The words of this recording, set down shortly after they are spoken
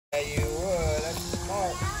Yeah, you would. That's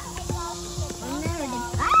smart.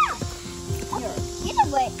 Get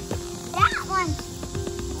away. That one's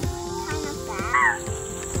kind of bad.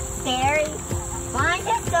 Scary. Mine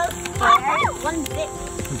is so scary. One bit.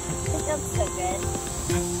 It looks so good.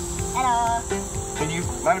 Hello. Can you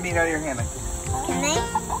let me out of your hand like this? Can they?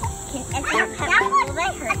 Will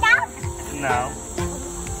they hurt you? No.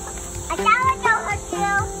 I thought it don't hurt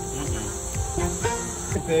you.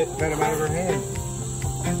 It got him out of her hand.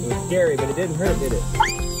 It was scary, but it didn't hurt, did it? I'm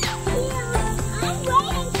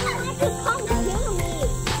waiting for it to come to me.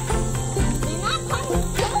 You're not coming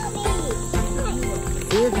to me.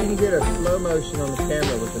 See if you can get a slow motion on the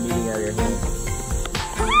camera with them eating out of your hand.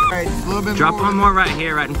 All right, just a little bit Drop more. one more right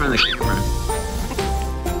here, right in front of the camera.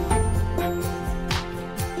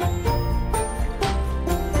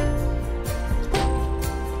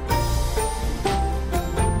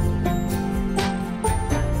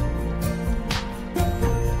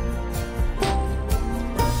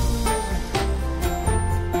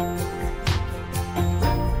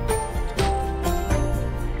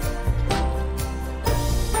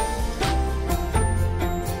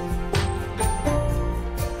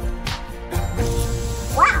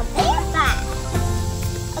 Wow, they're fast.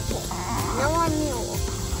 Okay, no more mule.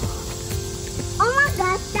 Oh my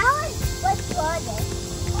gosh, that was gorgeous.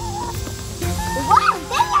 Wow,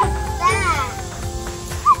 they are fast.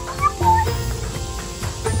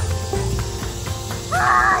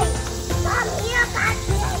 Hi, come here,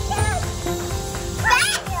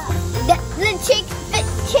 the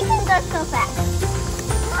chickens are so fast.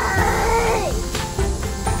 Hi.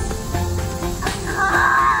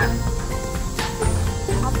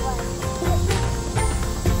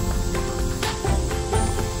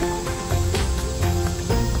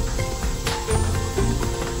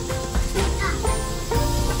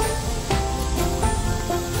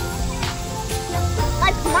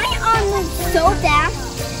 Like my arm moves so fast.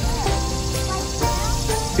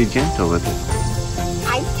 Be gentle with it.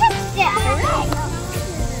 I touched it. Hooray.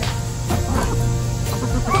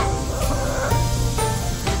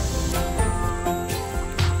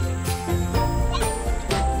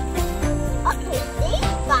 Okay, they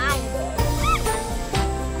find it.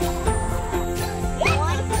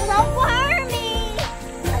 One's so wormy.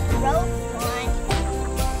 A gross one.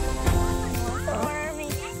 So wormy.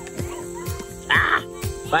 Ah!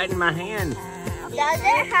 Biting my hand. Does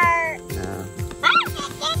it hurt? No.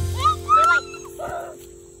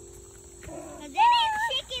 Does any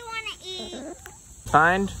chicken want to eat?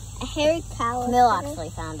 Find? A hairy cow. Camille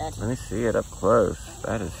actually found it. Let me see it up close.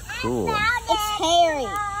 That is cool. It's hairy.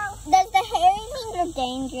 Does the hairy mean they're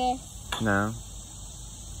dangerous? No.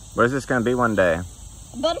 What is this going to be one day?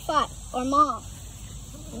 A butterfly or moth.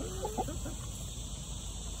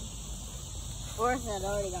 Or if it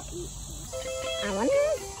already got eaten. I wonder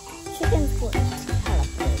if chickens would.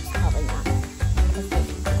 Probably not.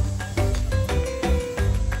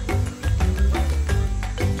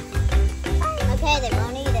 Okay, they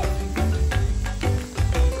won't eat it.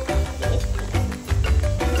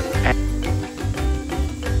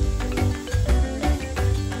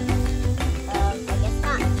 I guess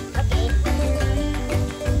not. Okay.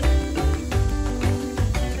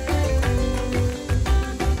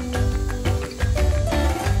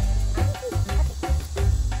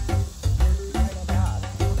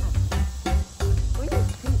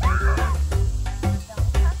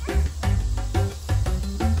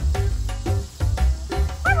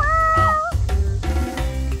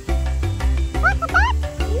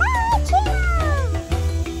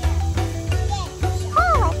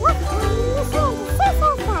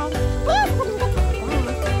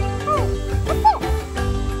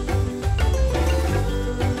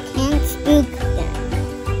 Can't spook them.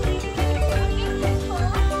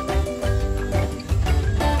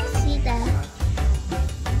 See that?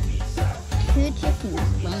 Two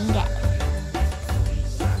chickens laying out.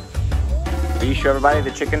 Will you show everybody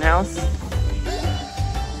the chicken house?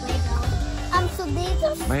 So these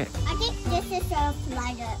are. Wait. I think this is a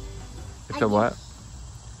like It's a what?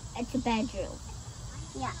 It's a bedroom.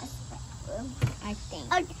 Yeah, it's a bedroom. I think.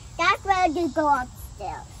 Oh, that's where you go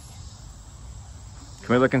upstairs.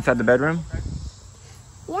 Can we look inside the bedroom?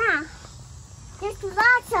 Yeah. There's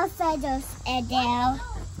lots of feathers in there. A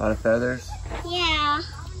lot of feathers. Yeah.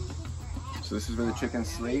 So this is where the chickens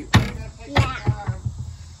sleep? Yeah.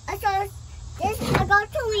 So this I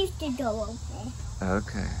got to leave the door open.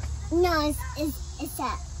 Okay. No, it's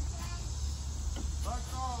that.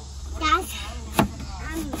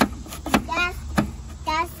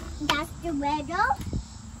 That's the window.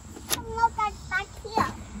 And look at back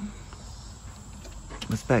here.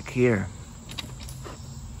 What's back here?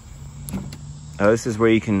 Oh, this is where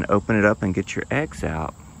you can open it up and get your eggs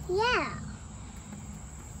out. Yeah.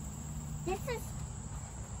 This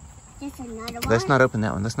is another one. Let's not open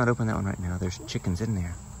that one. Let's not open that one right now. There's chickens in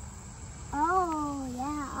there. Oh,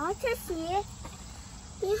 yeah. I'll just see it.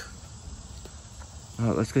 Yeah.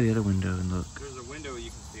 Oh, let's go to the other window and look. There's a window you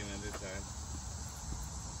can see on the other side.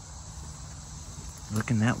 Look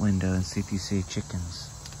in that window and see if you see chickens.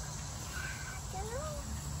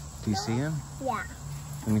 Do you see them? Yeah.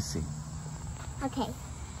 Let me see. Okay.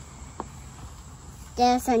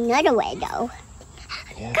 There's another window.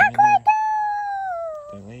 Yeah,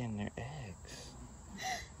 they're laying their eggs.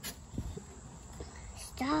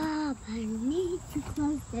 Stop. I need to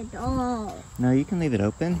close the door. No, you can leave it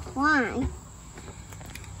open. Why?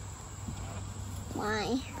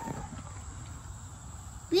 Why?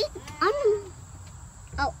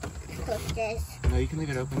 Oh, close this. No, you can leave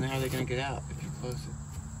it open. How are they going to get out if you close it?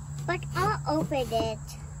 But I'll open it.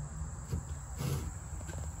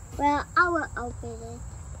 Well, I will open it.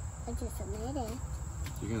 I just made it.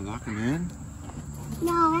 You're going to lock them in?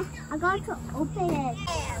 No, I got to open it.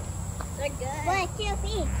 They're good. 1, 2,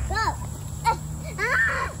 3, go.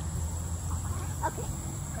 Ah! Okay.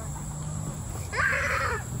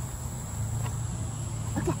 Ah!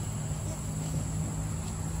 Okay.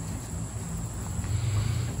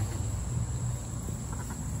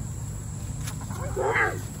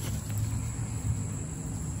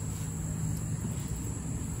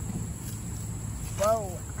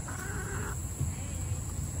 Whoa.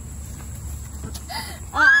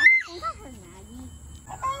 I think I heard Maggie.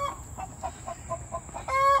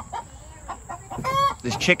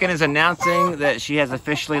 This chicken is announcing that she has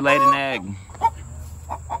officially laid an egg.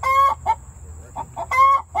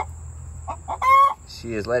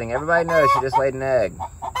 She is letting everybody know she just laid an egg.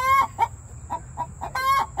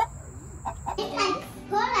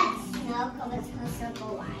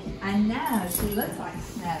 I know, she looks like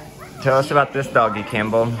snow. Tell us about this doggy,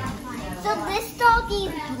 Campbell. So this dog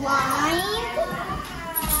is blind.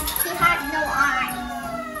 He has no eyes.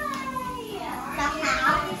 So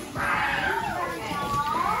how?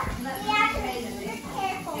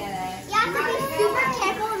 You have to be super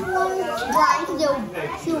careful when you're blind.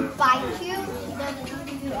 He'll bite you. He doesn't know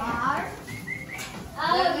who you are.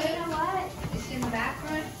 Oh, you know what? Is she in the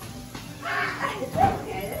bathroom?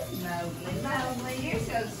 Okay, that's Mowgli. Mowgli, you're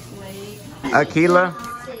so sweet. Akila.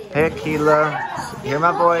 Hey, Akila. Hear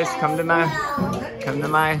my voice. Come to my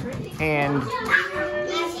hand.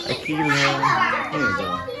 Akila. Here you go.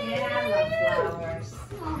 Yeah, I love flowers.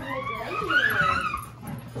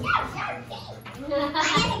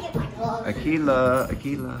 Akila.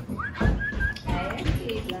 Akila. Hey,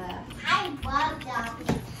 Akila. I love dogs.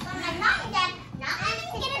 But I'm not that. Not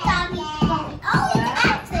anything in a doggy. Oh, it's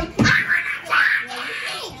actually.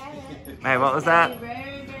 Hey, what was that?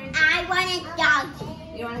 I want a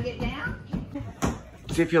doggy. You want to get down?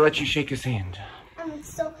 See if he'll let you shake his hand.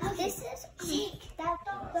 So this is that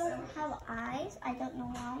dog doesn't have eyes. I don't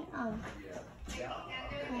know why.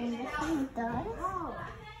 And this one does.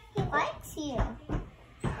 He likes you.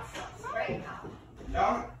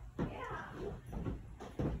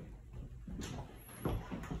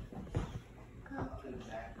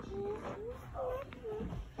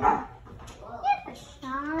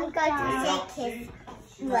 I'm going to shake his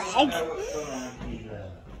leg.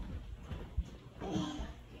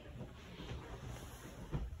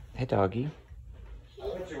 Hey, doggy.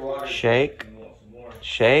 Shake.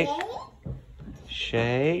 Shake.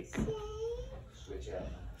 Shake.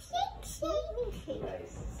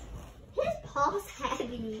 His paw's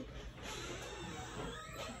heavy.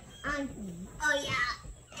 Oh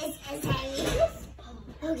yeah, it's heavy.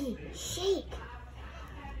 Okay, shake.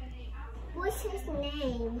 What's his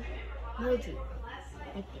name? Moji.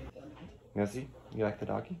 Missy, you like the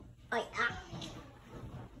doggy? Oh yeah.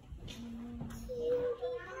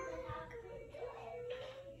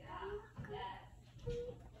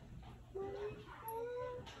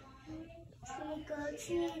 Twinkle,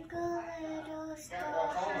 twinkle, little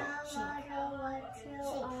star, how I know what you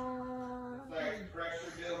are. There's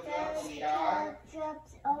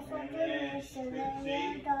drops over the nation,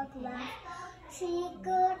 and dog laugh.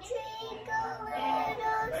 Twinkle, twinkle,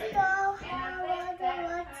 little star, how I know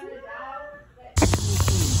what you are.